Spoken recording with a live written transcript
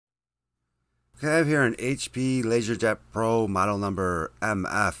Okay, I have here an HP Laserjet Pro model number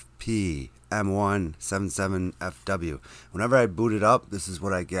MFP M177fw. Whenever I boot it up, this is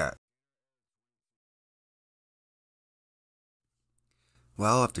what I get.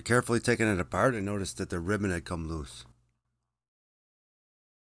 Well, after carefully taking it apart, I noticed that the ribbon had come loose.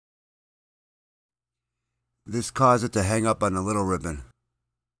 This caused it to hang up on the little ribbon.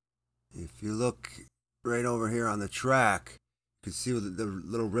 If you look right over here on the track, you can see the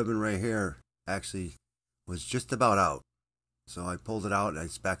little ribbon right here actually was just about out. So I pulled it out and I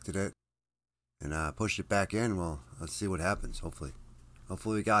inspected it and pushed it back in. Well, let's see what happens. Hopefully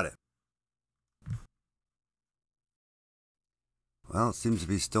we got it. Well, it seems to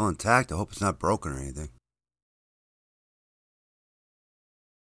be still intact. I hope it's not broken or anything.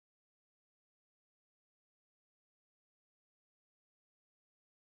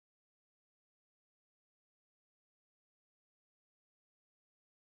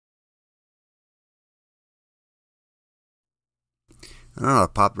 I don't know,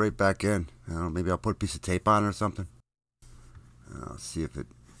 it popped right back in. I don't know, maybe I'll put a piece of tape on it or something. I'll see if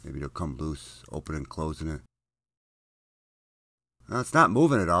maybe it'll come loose, open and closing it. It's not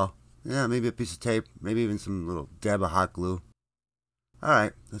moving at all. Yeah, maybe a piece of tape, maybe even some little dab of hot glue.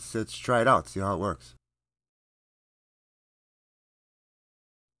 Alright, let's try it out, see how it works.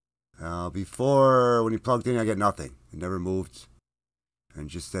 Before, when you plugged in, I get nothing. It never moved. And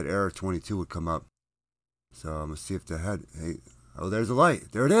just that error 22 would come up. So I'm going to see if the head... Hey, oh, there's the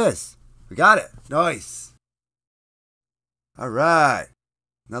light. There it is. We got it. Nice. Alright.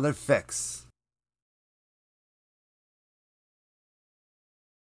 Another fix.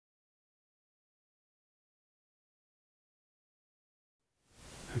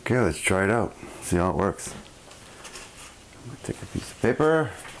 Okay, let's try it out. See how it works. I'm going to take a piece of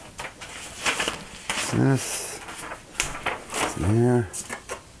paper. This. This in here.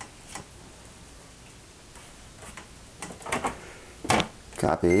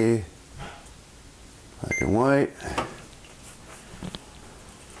 Copy. Black and white.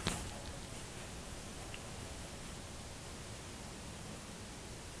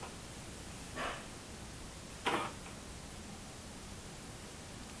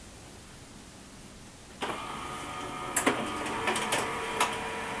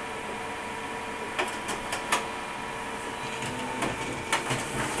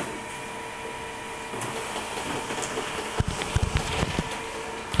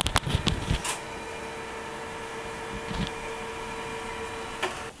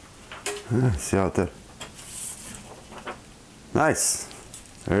 See how it did. Nice.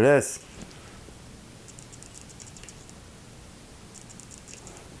 There it is.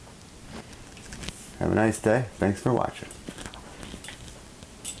 Have a nice day. Thanks for watching.